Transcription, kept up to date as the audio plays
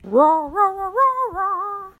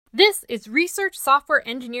This is Research Software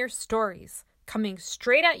Engineer Stories, coming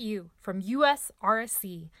straight at you from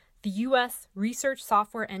USRSE, the U.S. Research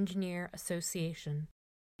Software Engineer Association.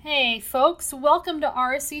 Hey folks, welcome to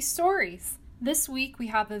RSE Stories. This week we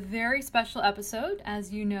have a very special episode.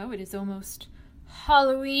 As you know, it is almost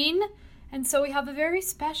Halloween, and so we have a very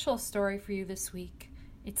special story for you this week.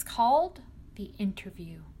 It's called The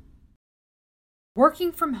Interview.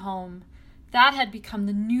 Working from home, that had become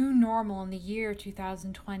the new normal in the year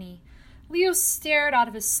 2020. Leo stared out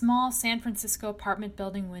of his small San Francisco apartment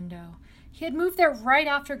building window. He had moved there right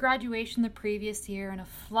after graduation the previous year in a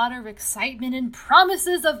flutter of excitement and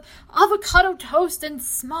promises of avocado toast and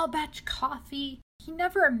small batch coffee. He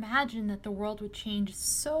never imagined that the world would change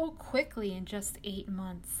so quickly in just 8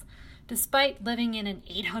 months. Despite living in an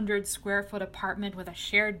 800 square foot apartment with a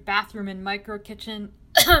shared bathroom and micro kitchen,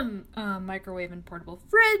 microwave and portable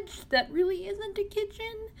fridge that really isn't a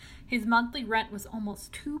kitchen, his monthly rent was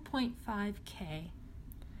almost $2.5K.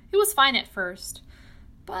 It was fine at first,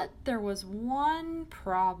 but there was one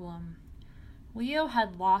problem. Leo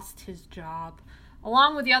had lost his job,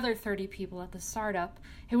 along with the other 30 people at the startup.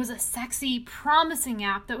 It was a sexy, promising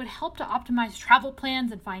app that would help to optimize travel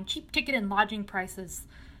plans and find cheap ticket and lodging prices.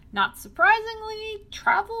 Not surprisingly,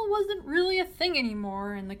 travel wasn't really a thing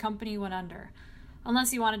anymore, and the company went under.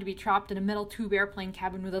 Unless you wanted to be trapped in a metal tube airplane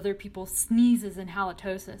cabin with other people's sneezes and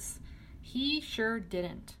halitosis. He sure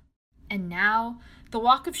didn't. And now, the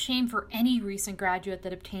walk of shame for any recent graduate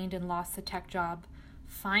that obtained and lost a tech job,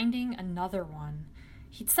 finding another one.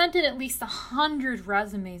 He'd sent in at least 100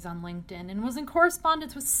 resumes on LinkedIn and was in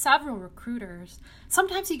correspondence with several recruiters.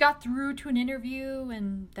 Sometimes he got through to an interview,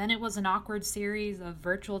 and then it was an awkward series of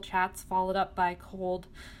virtual chats followed up by cold,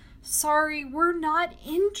 "Sorry, we're not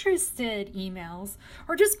interested" emails,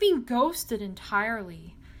 or just being ghosted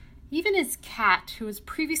entirely. Even his cat, who was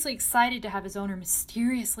previously excited to have his owner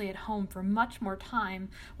mysteriously at home for much more time,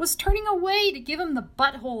 was turning away to give him the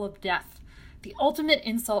butthole of death, the ultimate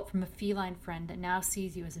insult from a feline friend that now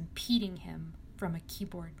sees you as impeding him from a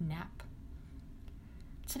keyboard nap.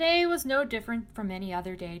 Today was no different from any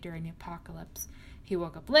other day during the apocalypse. He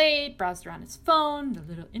woke up late, browsed around his phone, the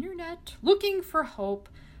little internet, looking for hope,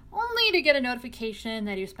 only to get a notification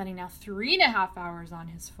that he was spending now 3.5 hours on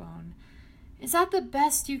his phone. "Is that the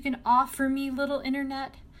best you can offer me, little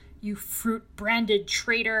internet? You fruit-branded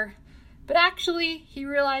traitor." But actually, he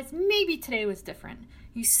realized maybe today was different.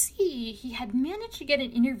 You see, he had managed to get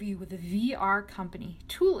an interview with a VR company,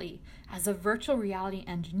 Thule, as a virtual reality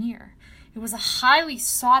engineer. It was a highly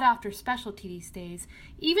sought-after specialty these days,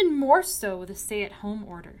 even more so with the stay-at-home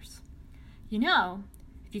orders. You know,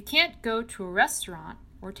 if you can't go to a restaurant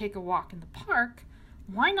or take a walk in the park,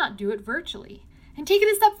 why not do it virtually? And take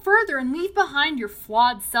it a step further and leave behind your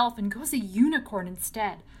flawed self and go as a unicorn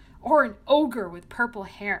instead, or an ogre with purple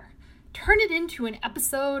hair. Turn it into an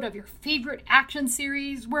episode of your favorite action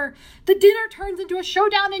series where the dinner turns into a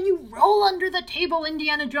showdown and you roll under the table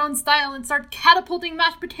Indiana Jones style and start catapulting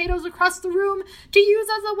mashed potatoes across the room to use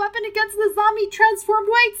as a weapon against the zombie transformed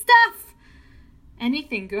waitstaff.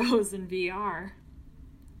 Anything goes in VR.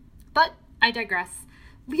 But I digress.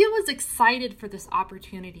 Leo was excited for this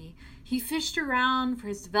opportunity. He fished around for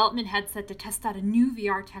his development headset to test out a new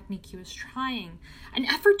VR technique he was trying, an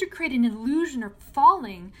effort to create an illusion of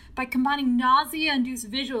falling by combining nausea-induced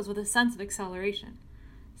visuals with a sense of acceleration.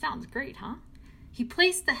 Sounds great, huh? He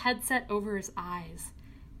placed the headset over his eyes.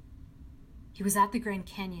 He was at the Grand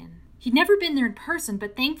Canyon. He'd never been there in person,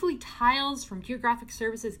 but thankfully tiles from Geographic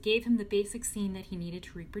Services gave him the basic scene that he needed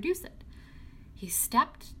to reproduce it. He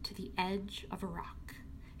stepped to the edge of a rock.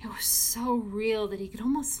 It was so real that he could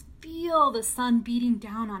almost feel the sun beating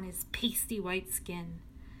down on his pasty white skin.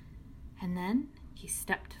 And then he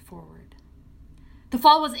stepped forward. The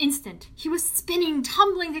fall was instant. He was spinning,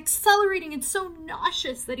 tumbling, accelerating, and so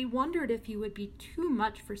nauseous that he wondered if he would be too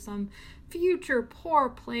much for some future poor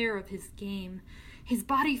player of his game. His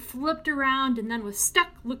body flipped around and then was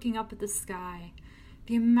stuck looking up at the sky.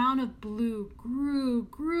 The amount of blue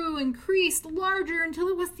grew, increased larger until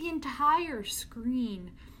it was the entire screen.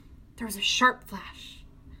 There was a sharp flash.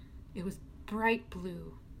 It was bright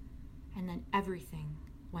blue, and then everything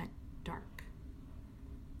went dark.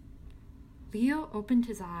 Leo opened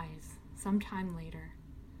his eyes sometime later.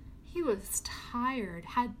 He was tired.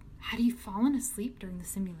 Had he fallen asleep during the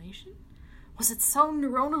simulation? Was it so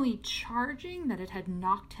neuronally charging that it had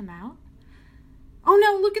knocked him out? Oh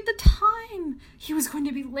no, look at the time! He was going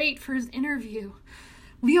to be late for his interview.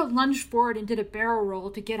 Leo lunged forward and did a barrel roll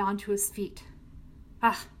to get onto his feet.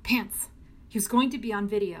 Pants. He was going to be on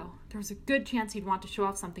video. There was a good chance he'd want to show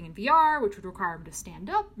off something in VR, which would require him to stand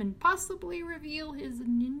up and possibly reveal his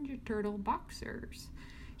Ninja Turtle boxers.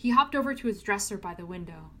 He hopped over to his dresser by the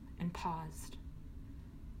window and paused.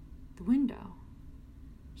 The window.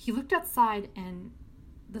 He looked outside and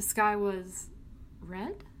the sky was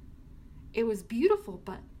red? It was beautiful,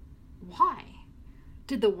 but why?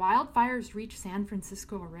 Did the wildfires reach San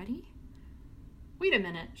Francisco already? Wait a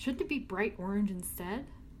minute, shouldn't it be bright orange instead?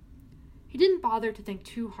 He didn't bother to think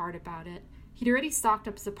too hard about it. He'd already stocked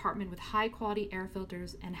up his apartment with high-quality air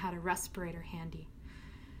filters and had a respirator handy.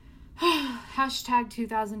 Hashtag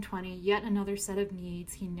 2020, yet another set of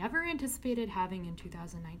needs he never anticipated having in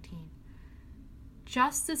 2019.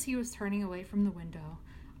 Just as he was turning away from the window,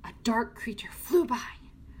 a dark creature flew by.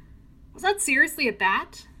 Was that seriously a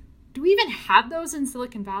bat? Do we even have those in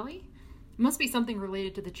Silicon Valley? It must be something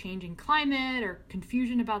related to the changing climate or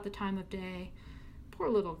confusion about the time of day. Poor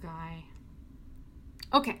little guy.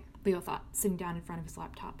 Okay, Leo thought, sitting down in front of his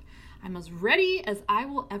laptop. I'm as ready as I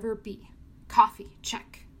will ever be. Coffee,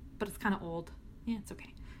 check. But it's kind of old. Yeah, it's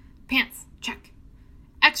okay. Pants, check.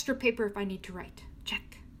 Extra paper if I need to write,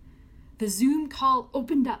 check. The Zoom call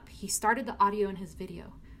opened up. He started the audio in his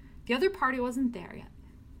video. The other party wasn't there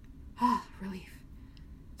yet. Relief.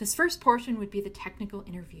 This first portion would be the technical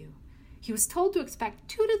interview. He was told to expect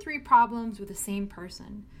 2 to 3 problems with the same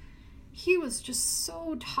person. He was just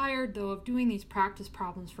so tired, though, of doing these practice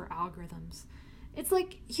problems for algorithms. It's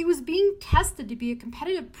like he was being tested to be a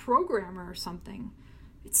competitive programmer or something.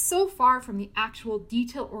 It's so far from the actual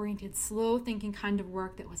detail-oriented, slow-thinking kind of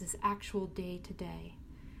work that was his actual day-to-day.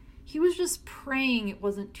 He was just praying it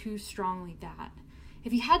wasn't too strongly that.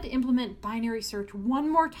 If he had to implement binary search one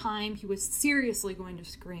more time, he was seriously going to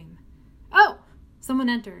scream. Oh! Someone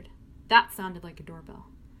entered. That sounded like a doorbell.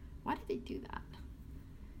 Why did they do that?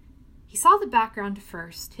 He saw the background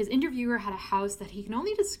first. His interviewer had a house that he can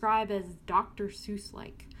only describe as Dr.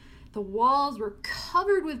 Seuss-like. The walls were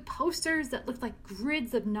covered with posters that looked like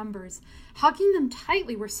grids of numbers. Hugging them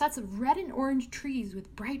tightly were sets of red and orange trees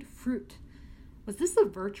with bright fruit. Was this a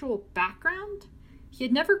virtual background? He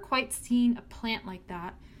had never quite seen a plant like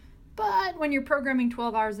that. But when you're programming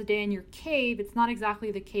 12 hours a day in your cave, it's not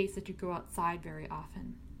exactly the case that you go outside very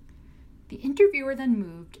often. The interviewer then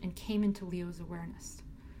moved and came into Leo's awareness.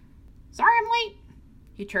 Sorry I'm late,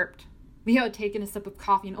 he chirped. Leo had taken a sip of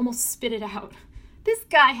coffee and almost spit it out. This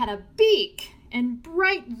guy had a beak and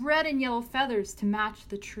bright red and yellow feathers to match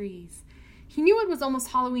the trees. He knew it was almost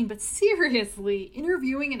Halloween, but seriously,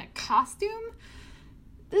 interviewing in a costume?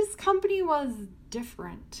 This company was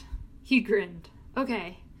different. He grinned.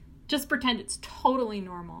 Okay, just pretend it's totally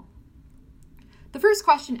normal. The first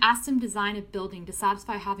question asked him to design a building to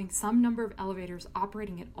satisfy having some number of elevators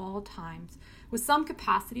operating at all times with some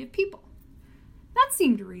capacity of people. That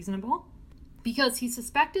seemed reasonable, because he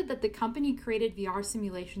suspected that the company created VR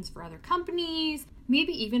simulations for other companies,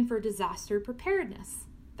 maybe even for disaster preparedness.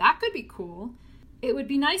 That could be cool. It would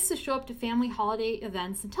be nice to show up to family holiday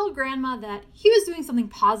events and tell grandma that he was doing something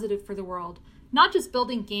positive for the world, not just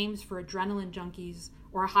building games for adrenaline junkies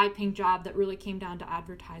or a high-paying job that really came down to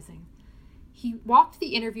advertising. He walked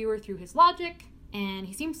the interviewer through his logic, and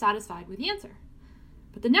he seemed satisfied with the answer.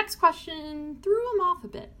 But the next question threw him off a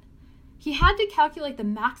bit. He had to calculate the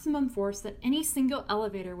maximum force that any single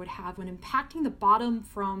elevator would have when impacting the bottom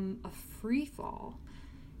from a free fall.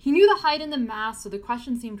 He knew the height and the mass, so the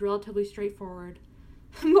question seemed relatively straightforward.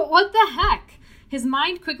 But what the heck? His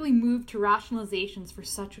mind quickly moved to rationalizations for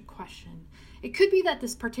such a question. It could be that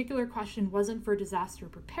this particular question wasn't for disaster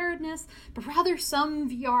preparedness, but rather some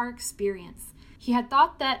VR experience. He had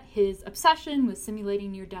thought that his obsession with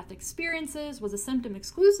simulating near-death experiences was a symptom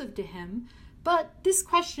exclusive to him, but this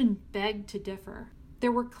question begged to differ.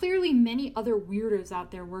 There were clearly many other weirdos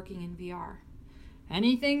out there working in VR.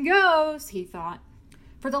 Anything goes, he thought.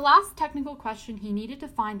 For the last technical question, he needed to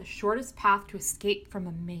find the shortest path to escape from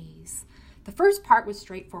a maze. The first part was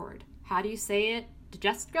straightforward. How do you say it?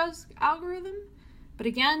 Digestro's algorithm? But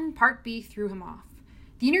again, part B threw him off.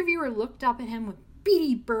 The interviewer looked up at him with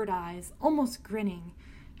beady bird eyes, almost grinning.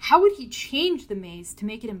 How would he change the maze to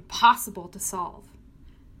make it impossible to solve?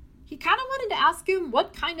 He kind of wanted to ask him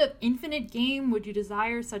what kind of infinite game would you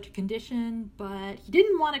desire such a condition, but he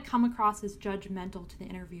didn't want to come across as judgmental to the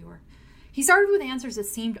interviewer. He started with answers that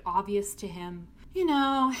seemed obvious to him.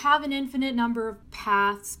 Have an infinite number of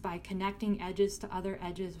paths by connecting edges to other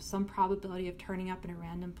edges with some probability of turning up in a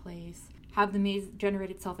random place. Have the maze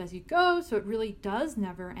generate itself as you go so it really does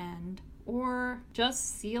never end. Or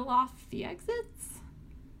just seal off the exits?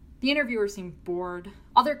 The interviewer seemed bored.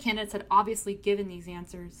 Other candidates had obviously given these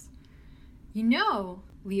answers.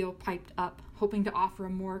 Leo piped up, hoping to offer a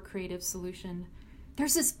more creative solution.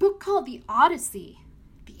 There's this book called The Odyssey.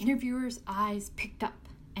 The interviewer's eyes picked up,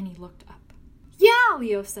 and he looked up. Yeah,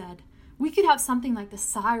 Leo said. We could have something like the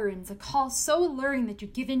Sirens, a call so alluring that you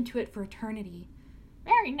give into it for eternity.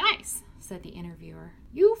 Very nice, said the interviewer.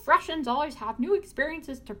 You freshens always have new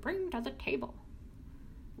experiences to bring to the table.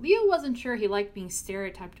 Leo wasn't sure he liked being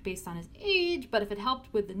stereotyped based on his age, but if it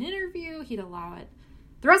helped with an interview, he'd allow it.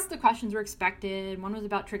 The rest of the questions were expected. One was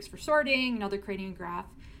about tricks for sorting, another creating a graph.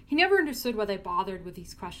 He never understood why they bothered with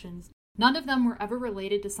these questions. None of them were ever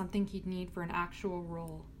related to something he'd need for an actual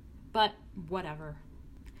role. But whatever.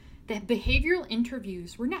 The behavioral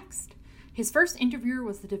interviews were next. His first interviewer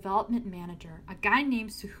was the development manager, a guy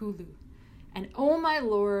named Suhulu. And oh my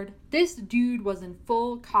lord, this dude was in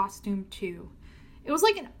full costume too. It was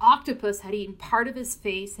like an octopus had eaten part of his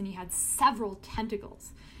face and he had several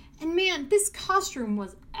tentacles. And man, this costume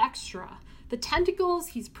was extra. The tentacles,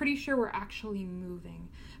 he's pretty sure, were actually moving.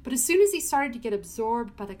 But as soon as he started to get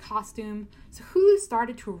absorbed by the costume, Suhulu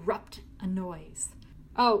started to erupt a noise.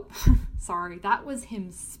 Oh, sorry, that was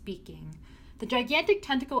him speaking. The gigantic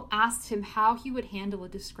tentacle asked him how he would handle a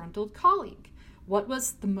disgruntled colleague. What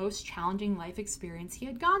was the most challenging life experience he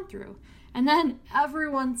had gone through? And then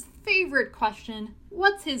everyone's favorite question,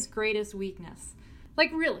 what's his greatest weakness?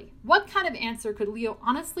 Like really, what kind of answer could Leo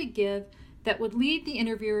honestly give that would lead the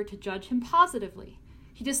interviewer to judge him positively?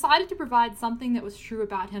 He decided to provide something that was true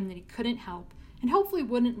about him that he couldn't help, and hopefully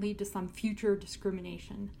wouldn't lead to some future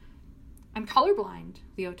discrimination. I'm colorblind,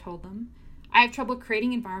 Leo told them. I have trouble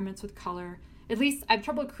creating environments with color. At least I have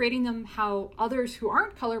trouble creating them how others who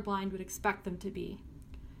aren't colorblind would expect them to be.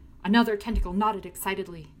 Another tentacle nodded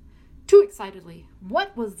excitedly. Too excitedly.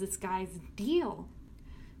 What was this guy's deal?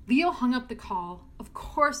 Leo hung up the call, of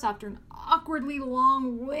course after an awkwardly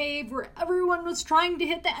long wave where everyone was trying to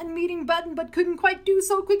hit the end meeting button but couldn't quite do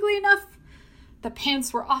so quickly enough. The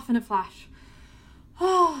pants were off in a flash.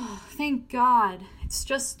 Oh, thank God. It's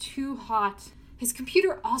just too hot. His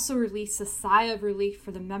computer also released a sigh of relief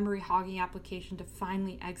for the memory hogging application to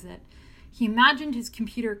finally exit. He imagined his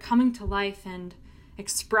computer coming to life and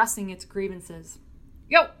expressing its grievances.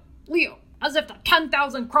 Yo, Leo, as if the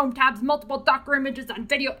 10,000 Chrome tabs, multiple Docker images, and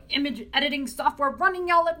video image editing software running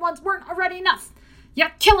all at once weren't already enough.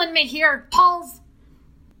 You're killing me here, Pauls.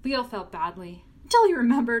 Leo felt badly, until he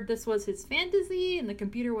remembered this was his fantasy and the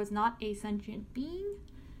computer was not a sentient being.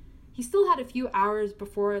 He still had a few hours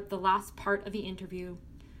before the last part of the interview,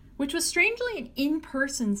 which was strangely an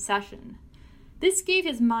in-person session. This gave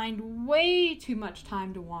his mind way too much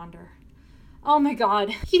time to wander. Oh my God,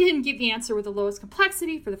 he didn't give the answer with the lowest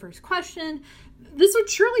complexity for the first question. This would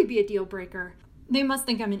surely be a deal breaker. They must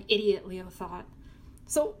think I'm an idiot, Leo thought.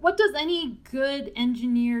 So what does any good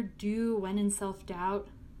engineer do when in self-doubt?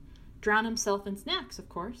 Drown himself in snacks, of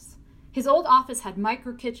course. His old office had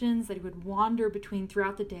micro kitchens that he would wander between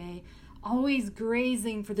throughout the day, always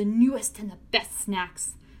grazing for the newest and the best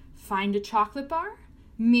snacks. Find a chocolate bar?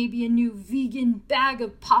 Maybe a new vegan bag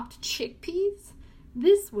of popped chickpeas?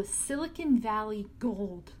 This was Silicon Valley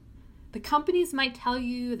gold. The companies might tell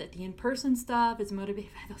you that the in-person stuff is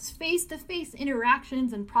motivated by those face-to-face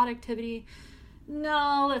interactions and productivity.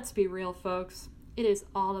 No, let's be real, folks. It is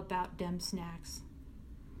all about dem snacks.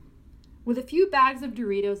 With a few bags of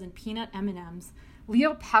Doritos and peanut M&Ms,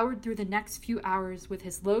 Leo powered through the next few hours with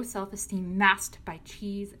his low self-esteem masked by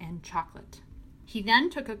cheese and chocolate. He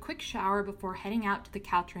then took a quick shower before heading out to the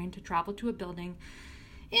Caltrain to travel to a building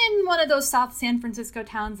in one of those South San Francisco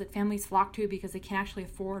towns that families flock to because they can't actually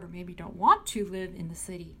afford or maybe don't want to live in the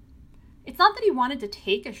city. It's not that he wanted to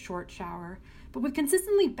take a short shower, but with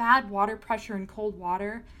consistently bad water pressure and cold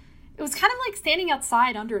water, it was kind of like standing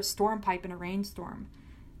outside under a storm pipe in a rainstorm.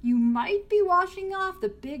 You might be washing off the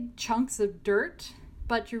big chunks of dirt,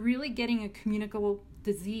 but you're really getting a communicable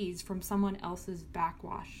disease from someone else's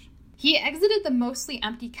backwash. He exited the mostly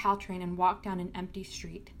empty Caltrain and walked down an empty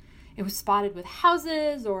street. It was spotted with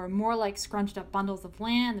houses, or more like scrunched up bundles of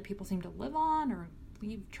land that people seemed to live on, or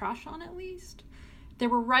leave trash on at least. They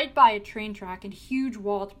were right by a train track and a huge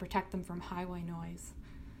wall to protect them from highway noise.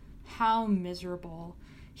 How miserable.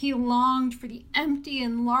 He longed for the empty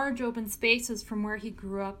and large open spaces from where he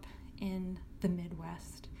grew up in the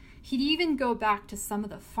Midwest. He'd even go back to some of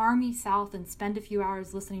the farmy South and spend a few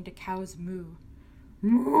hours listening to cows moo.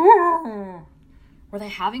 Moo! Were they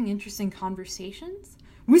having interesting conversations?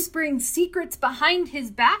 Whispering secrets behind his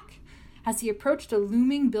back? As he approached a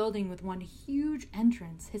looming building with one huge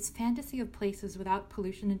entrance, his fantasy of places without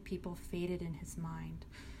pollution and people faded in his mind.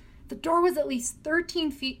 The door was at least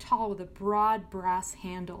 13 feet tall with a broad brass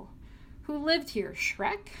handle. Who lived here,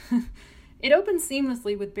 Shrek? It opened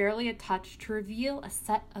seamlessly with barely a touch to reveal a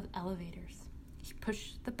set of elevators. He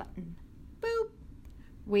pushed the button. Boop!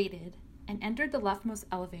 waited, and entered the leftmost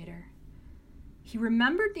elevator. He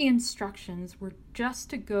remembered the instructions were just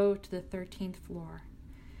to go to the 13th floor.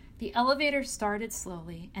 The elevator started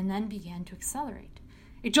slowly and then began to accelerate.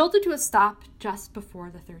 It jolted to a stop just before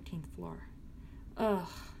the 13th floor. Ugh,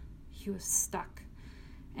 he was stuck.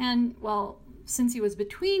 And, well, since he was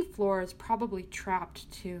between floors, probably trapped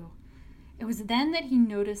too. It was then that he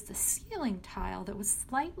noticed a ceiling tile that was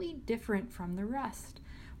slightly different from the rest.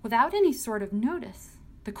 Without any sort of notice,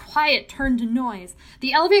 the quiet turned to noise.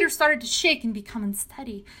 The elevator started to shake and become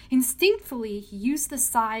unsteady. Instinctively, he used the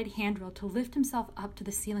side handrail to lift himself up to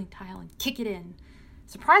the ceiling tile and kick it in.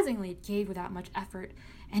 Surprisingly, it gave without much effort,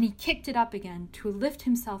 and he kicked it up again to lift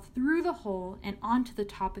himself through the hole and onto the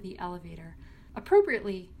top of the elevator.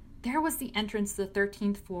 Appropriately, there was the entrance to the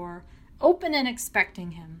 13th floor, open and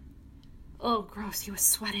expecting him. Oh, gross, he was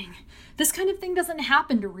sweating. This kind of thing doesn't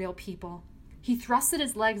happen to real people. He thrusted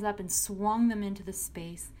his legs up and swung them into the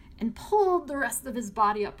space and pulled the rest of his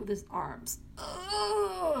body up with his arms.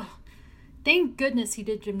 Ugh. Thank goodness he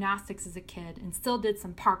did gymnastics as a kid and still did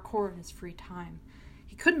some parkour in his free time.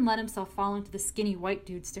 He couldn't let himself fall into the skinny white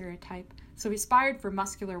dude stereotype, so he aspired for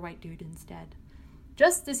muscular white dude instead.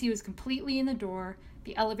 Just as he was completely in the door,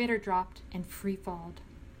 the elevator dropped and free-falled,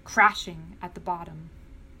 crashing at the bottom.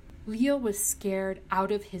 Leo was scared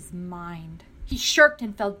out of his mind. He shirked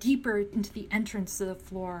and fell deeper into the entrance to the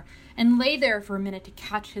floor and lay there for a minute to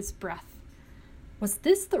catch his breath. Was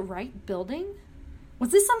this the right building?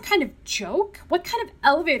 Was this some kind of joke? What kind of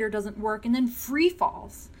elevator doesn't work and then free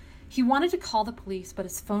falls? He wanted to call the police, but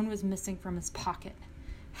his phone was missing from his pocket.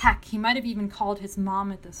 Heck, he might have even called his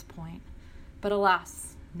mom at this point. But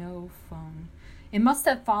alas, no phone. It must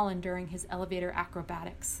have fallen during his elevator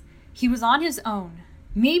acrobatics. He was on his own.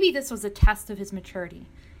 Maybe this was a test of his maturity.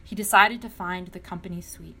 He decided to find the company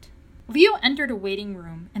suite. Leo entered a waiting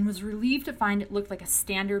room and was relieved to find it looked like a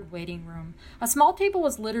standard waiting room. A small table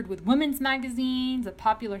was littered with women's magazines, a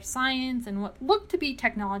popular science, and what looked to be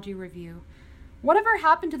technology review. Whatever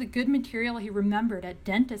happened to the good material he remembered at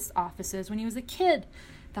dentist offices when he was a kid?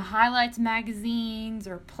 The highlights magazines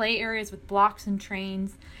or play areas with blocks and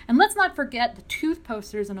trains. And let's not forget the tooth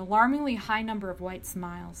posters and alarmingly high number of white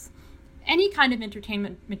smiles. Any kind of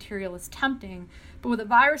entertainment material is tempting, but with a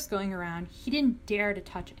virus going around, he didn't dare to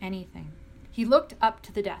touch anything. He looked up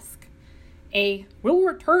to the desk. A "will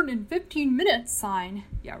return in 15 minutes" sign,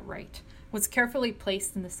 yeah right, was carefully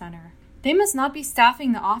placed in the center. They must not be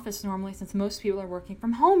staffing the office normally since most people are working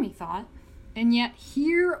from home, he thought. And yet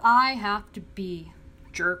here I have to be.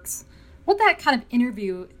 Jerks. What that kind of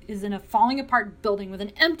interview is in a falling apart building with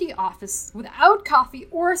an empty office, without coffee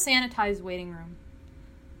or a sanitized waiting room?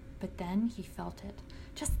 But then he felt it.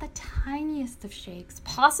 Just the tiniest of shakes,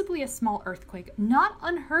 possibly a small earthquake, not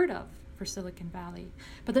unheard of for Silicon Valley.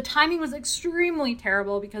 But the timing was extremely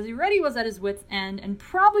terrible because he already was at his wit's end and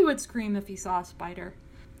probably would scream if he saw a spider.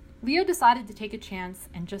 Leo decided to take a chance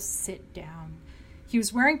and just sit down. He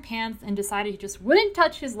was wearing pants and decided he just wouldn't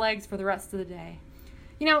touch his legs for the rest of the day.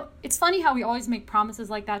 You know, it's funny how we always make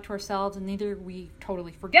promises like that to ourselves and either we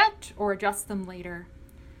totally forget or adjust them later.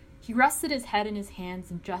 He rested his head in his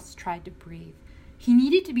hands and just tried to breathe. He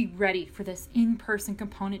needed to be ready for this in-person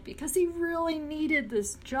component because he really needed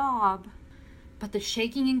this job. But the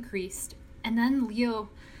shaking increased, and then Leo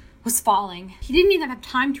was falling. He didn't even have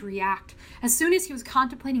time to react. As soon as he was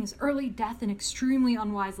contemplating his early death and extremely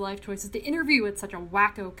unwise life choices to interview at such a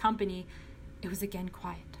wacko company, it was again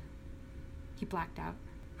quiet. He blacked out.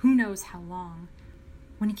 Who knows how long.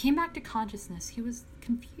 When he came back to consciousness, he was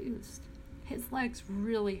confused. His legs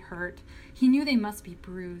really hurt. He knew they must be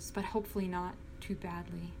bruised, but hopefully not too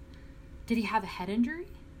badly. Did he have a head injury?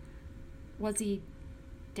 Was he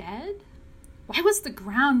dead? Why was the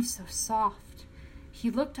ground so soft? He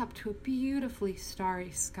looked up to a beautifully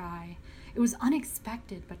starry sky. It was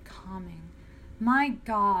unexpected but calming. My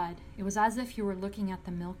God, it was as if you were looking at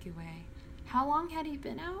the Milky Way. How long had he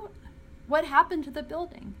been out? What happened to the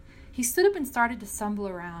building? He stood up and started to stumble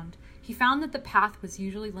around. He found that the path was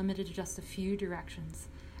usually limited to just a few directions.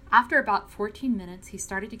 After about 14 minutes, he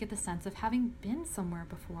started to get the sense of having been somewhere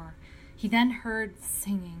before. He then heard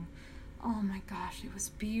singing. Oh my gosh, it was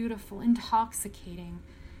beautiful, intoxicating.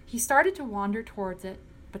 He started to wander towards it,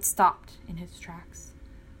 but stopped in his tracks.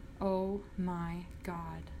 Oh my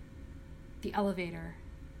God. The elevator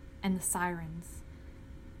and the sirens.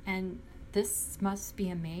 And this must be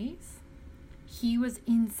a maze? He was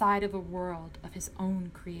inside of a world of his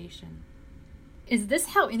own creation. Is this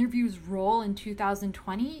how interviews roll in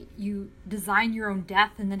 2020? You design your own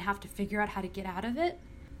death and then have to figure out how to get out of it?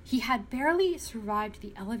 He had barely survived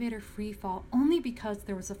the elevator freefall only because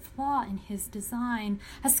there was a flaw in his design.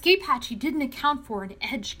 A escape hatch he didn't account for, an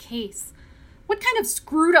edge case. What kind of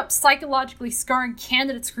screwed up, psychologically scarring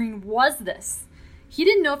candidate screen was this? He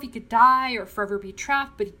didn't know if he could die or forever be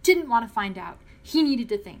trapped, but he didn't want to find out. He needed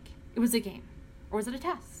to think. It was a game. Or was it a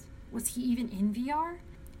test? Was he even in VR?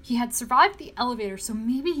 He had survived the elevator, so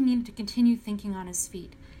maybe he needed to continue thinking on his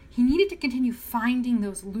feet. He needed to continue finding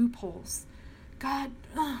those loopholes. God,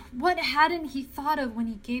 what hadn't he thought of when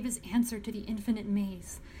he gave his answer to the infinite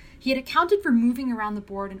maze? He had accounted for moving around the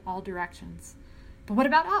board in all directions. But what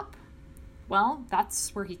about up? Well,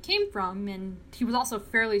 that's where he came from, and he was also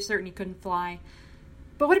fairly certain he couldn't fly.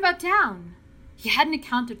 But what about down? He hadn't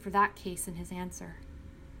accounted for that case in his answer.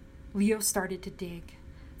 Leo started to dig.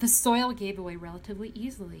 The soil gave away relatively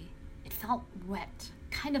easily. It felt wet,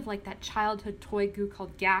 kind of like that childhood toy goo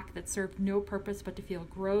called gack that served no purpose but to feel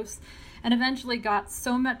gross, and eventually got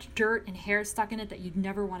so much dirt and hair stuck in it that you'd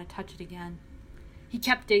never want to touch it again. He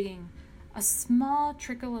kept digging. A small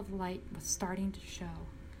trickle of light was starting to show.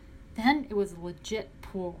 Then it was a legit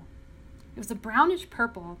pool. It was a brownish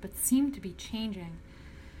purple, but seemed to be changing.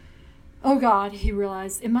 Oh God, he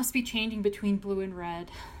realized, it must be changing between blue and red.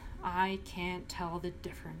 I can't tell the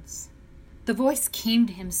difference. The voice came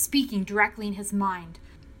to him, speaking directly in his mind.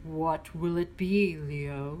 What will it be,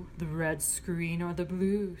 Leo? The red screen or the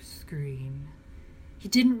blue screen? He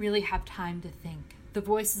didn't really have time to think. The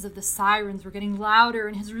voices of the sirens were getting louder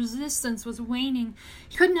and his resistance was waning.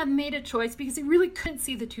 He couldn't have made a choice because he really couldn't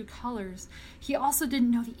see the two colors. He also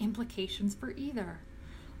didn't know the implications for either.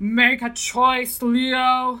 Make a choice,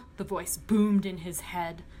 Leo! The voice boomed in his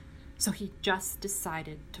head. So he just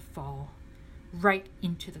decided to fall right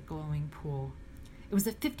into the glowing pool. It was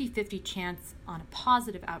a 50-50 chance on a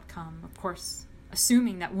positive outcome, of course,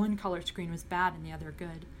 assuming that one color screen was bad and the other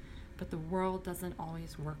good. But the world doesn't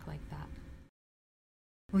always work like that.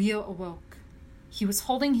 Leo awoke. He was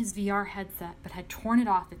holding his VR headset, but had torn it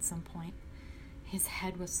off at some point. His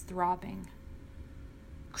head was throbbing.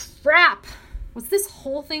 Crap! Was this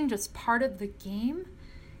whole thing just part of the game?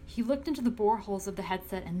 He looked into the boreholes of the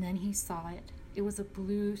headset and then he saw it. It was a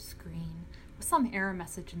blue screen with some error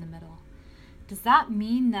message in the middle. Does that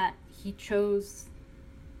mean that he chose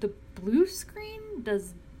the blue screen?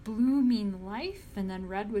 Does blue mean life and then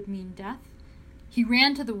red would mean death? He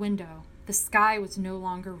ran to the window. The sky was no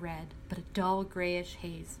longer red, but a dull grayish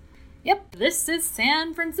haze. Yep, this is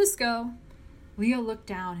San Francisco. Leo looked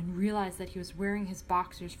down and realized that he was wearing his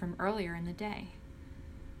boxers from earlier in the day.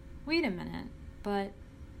 Wait a minute, but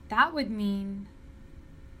that would mean...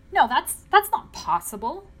 No, that's not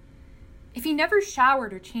possible. If he never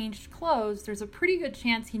showered or changed clothes, there's a pretty good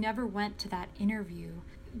chance he never went to that interview.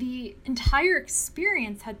 The entire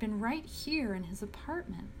experience had been right here in his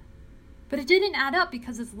apartment. But it didn't add up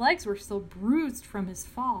because his legs were still bruised from his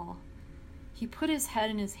fall. He put his head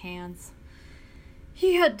in his hands.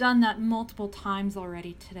 He had done that multiple times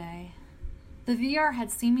already today. The VR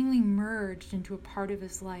had seemingly merged into a part of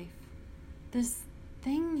his life. This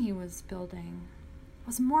thing he was building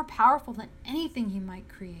was more powerful than anything he might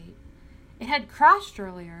create. It had crashed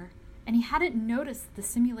earlier, and he hadn't noticed the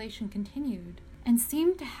simulation continued, and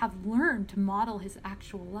seemed to have learned to model his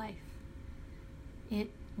actual life. It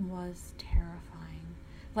was terrifying.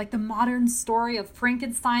 Like the modern story of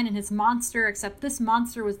Frankenstein and his monster, except this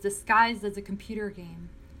monster was disguised as a computer game.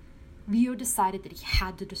 Leo decided that he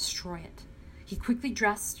had to destroy it. He quickly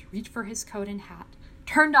dressed, reached for his coat and hat,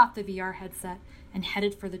 turned off the VR headset, and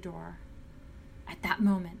headed for the door. At that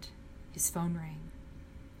moment, his phone rang.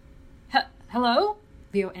 Hello?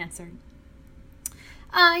 Leo answered.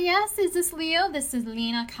 Yes, is this Leo? This is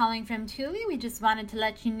Lena calling from Thule. We just wanted to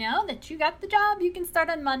let you know that you got the job. You can start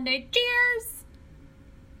on Monday. Cheers!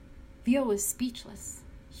 Leo was speechless.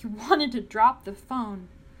 He wanted to drop the phone.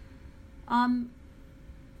 I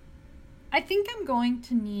think I'm going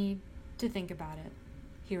to need to think about it,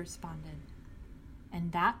 he responded.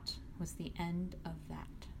 And that was the end of that.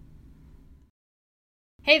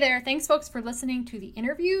 Hey there, thanks folks for listening to the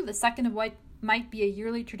interview, the second of what might be a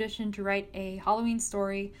yearly tradition to write a Halloween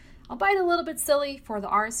story, albeit a little bit silly, for the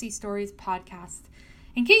RSC Stories podcast.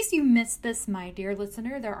 In case you missed this, my dear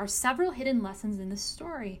listener, there are several hidden lessons in this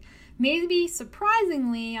story. Maybe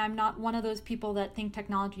surprisingly, I'm not one of those people that think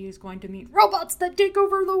technology is going to meet robots that take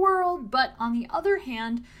over the world, but on the other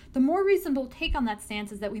hand, the more reasonable take on that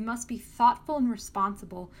stance is that we must be thoughtful and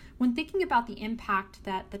responsible when thinking about the impact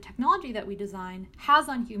that the technology that we design has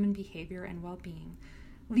on human behavior and well-being.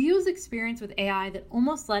 Leo's experience with AI that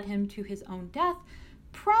almost led him to his own death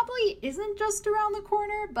probably isn't just around the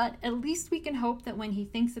corner, but at least we can hope that when he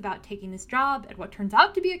thinks about taking this job at what turns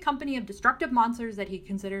out to be a company of destructive monsters, that he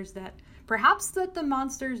considers that perhaps that the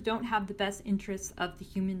monsters don't have the best interests of the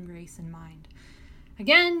human race in mind.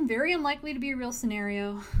 Again, very unlikely to be a real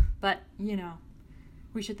scenario, but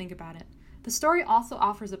we should think about it. The story also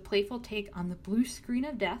offers a playful take on the blue screen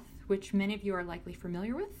of death, which many of you are likely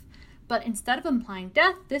familiar with. But instead of implying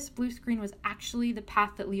death, this blue screen was actually the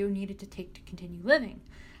path that Leo needed to take to continue living.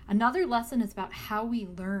 Another lesson is about how we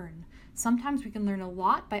learn. Sometimes we can learn a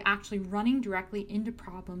lot by actually running directly into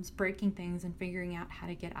problems, breaking things, and figuring out how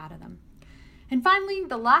to get out of them. And finally,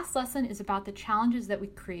 the last lesson is about the challenges that we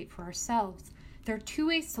create for ourselves. There are two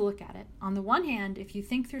ways to look at it. On the one hand, if you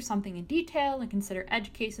think through something in detail and consider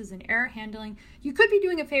edge cases and error handling, you could be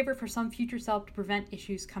doing a favor for some future self to prevent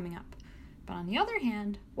issues coming up. But on the other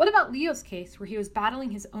hand, what about Leo's case, where he was battling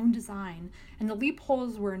his own design and the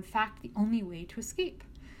loopholes were in fact the only way to escape?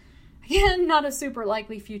 Again, not a super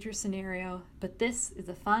likely future scenario, but this is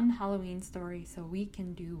a fun Halloween story, so we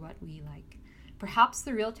can do what we like. Perhaps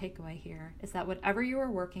the real takeaway here is that whatever you are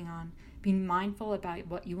working on, be mindful about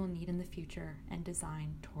what you will need in the future and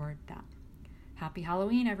design toward that. Happy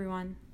Halloween, everyone!